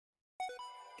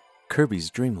Kirby's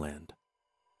Dream Land.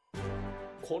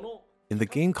 In the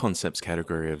game concepts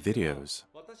category of videos,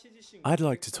 I'd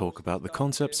like to talk about the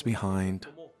concepts behind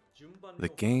the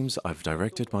games I've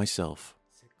directed myself.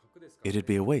 It'd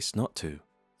be a waste not to.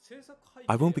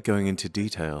 I won't be going into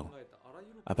detail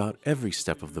about every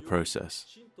step of the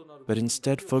process, but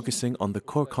instead focusing on the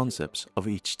core concepts of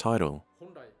each title.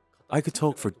 I could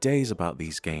talk for days about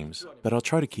these games, but I'll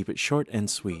try to keep it short and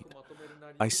sweet.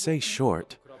 I say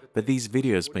short, but these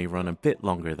videos may run a bit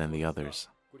longer than the others.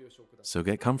 So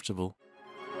get comfortable.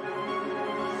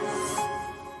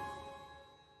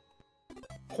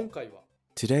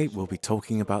 Today we'll be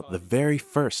talking about the very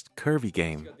first Kirby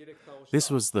game.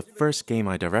 This was the first game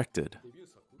I directed.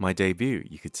 My debut,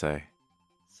 you could say.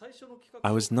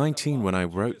 I was 19 when I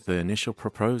wrote the initial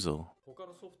proposal.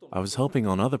 I was helping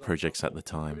on other projects at the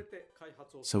time,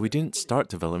 so we didn't start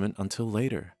development until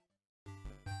later.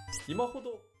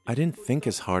 I didn't think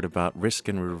as hard about risk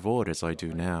and reward as I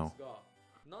do now.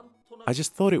 I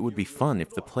just thought it would be fun if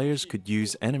the players could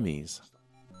use enemies.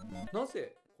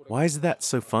 Why is that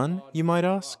so fun, you might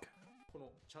ask?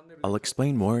 I'll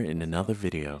explain more in another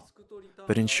video.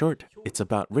 But in short, it's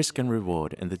about risk and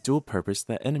reward and the dual purpose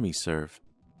that enemies serve.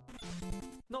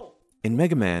 In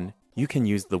Mega Man, you can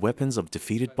use the weapons of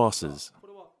defeated bosses,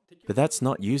 but that's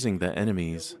not using the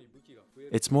enemies.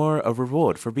 It's more a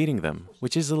reward for beating them,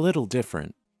 which is a little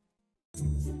different.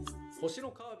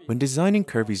 When designing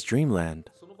Kirby's Dream Land,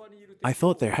 I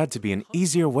thought there had to be an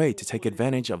easier way to take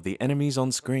advantage of the enemies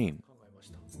on screen.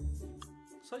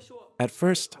 At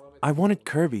first, I wanted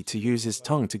Kirby to use his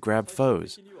tongue to grab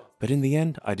foes, but in the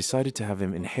end, I decided to have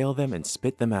him inhale them and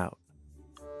spit them out.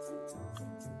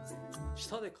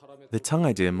 The tongue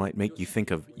idea might make you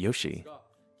think of Yoshi,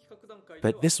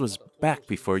 but this was back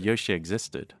before Yoshi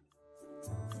existed.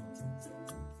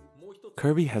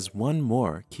 Kirby has one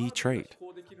more key trait.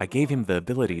 I gave him the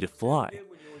ability to fly,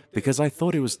 because I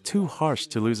thought it was too harsh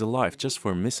to lose a life just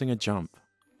for missing a jump.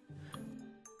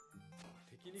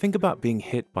 Think about being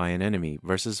hit by an enemy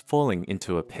versus falling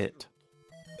into a pit.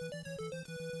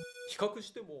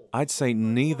 I'd say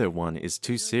neither one is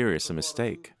too serious a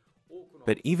mistake.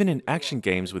 But even in action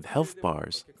games with health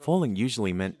bars, falling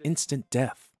usually meant instant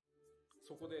death.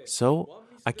 So,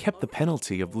 I kept the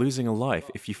penalty of losing a life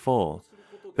if you fall,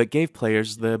 but gave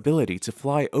players the ability to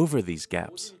fly over these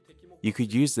gaps. You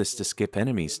could use this to skip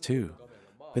enemies too,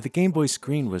 but the Game Boy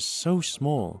screen was so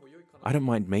small, I don't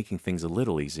mind making things a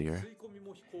little easier.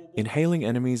 Inhaling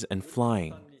enemies and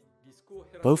flying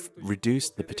both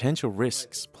reduced the potential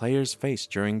risks players face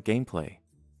during gameplay.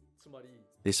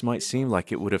 This might seem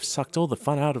like it would have sucked all the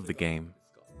fun out of the game,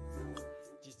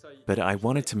 but I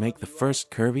wanted to make the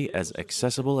first Kirby as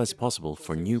accessible as possible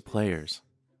for new players.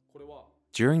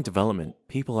 During development,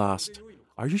 people asked,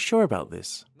 "Are you sure about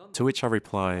this?" To which I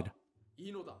replied,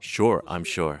 "Sure, I'm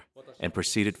sure," and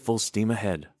proceeded full steam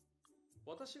ahead.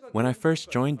 When I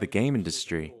first joined the game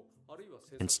industry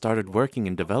and started working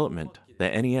in development, the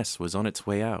NES was on its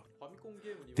way out.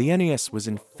 The NES was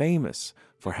infamous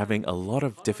for having a lot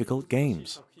of difficult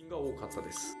games.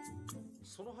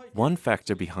 One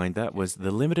factor behind that was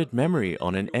the limited memory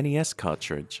on an NES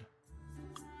cartridge.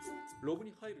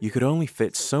 You could only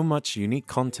fit so much unique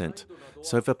content,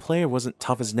 so if a player wasn't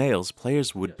tough as nails,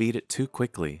 players would beat it too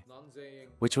quickly,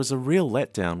 which was a real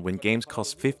letdown when games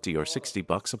cost $50 or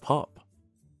 $60 a pop.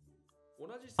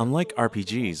 Unlike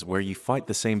RPGs, where you fight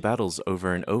the same battles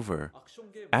over and over,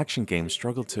 action games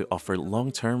struggle to offer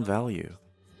long-term value.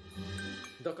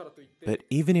 But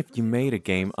even if you made a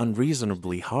game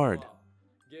unreasonably hard,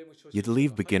 you'd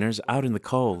leave beginners out in the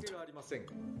cold.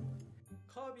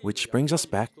 Which brings us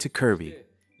back to Kirby,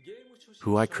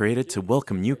 who I created to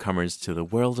welcome newcomers to the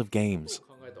world of games.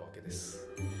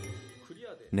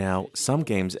 Now, some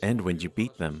games end when you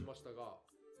beat them,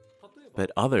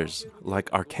 but others,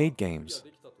 like arcade games,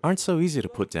 aren't so easy to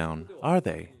put down, are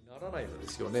they?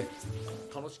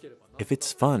 If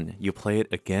it's fun, you play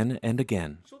it again and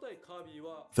again.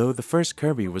 Though the first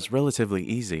Kirby was relatively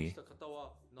easy,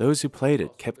 those who played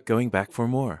it kept going back for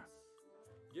more.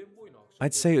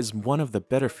 I'd say it was one of the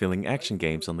better feeling action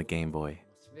games on the Game Boy.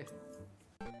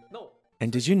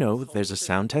 And did you know there's a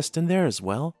sound test in there as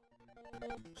well?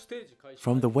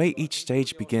 From the way each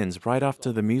stage begins right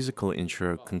after the musical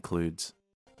intro concludes,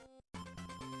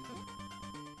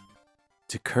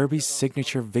 to Kirby's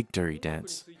signature victory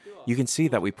dance, you can see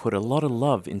that we put a lot of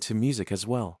love into music as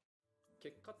well.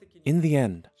 In the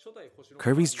end,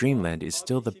 Kirby's Dream Land is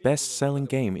still the best-selling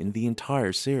game in the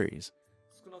entire series.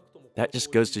 That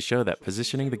just goes to show that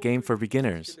positioning the game for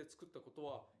beginners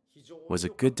was a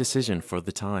good decision for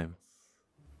the time.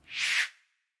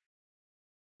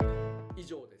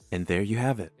 And there you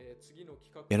have it.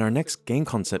 In our next game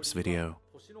concepts video,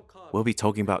 we'll be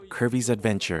talking about Kirby's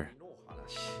adventure,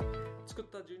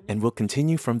 and we'll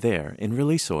continue from there in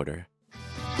release order.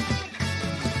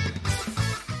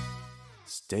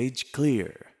 Stage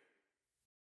clear.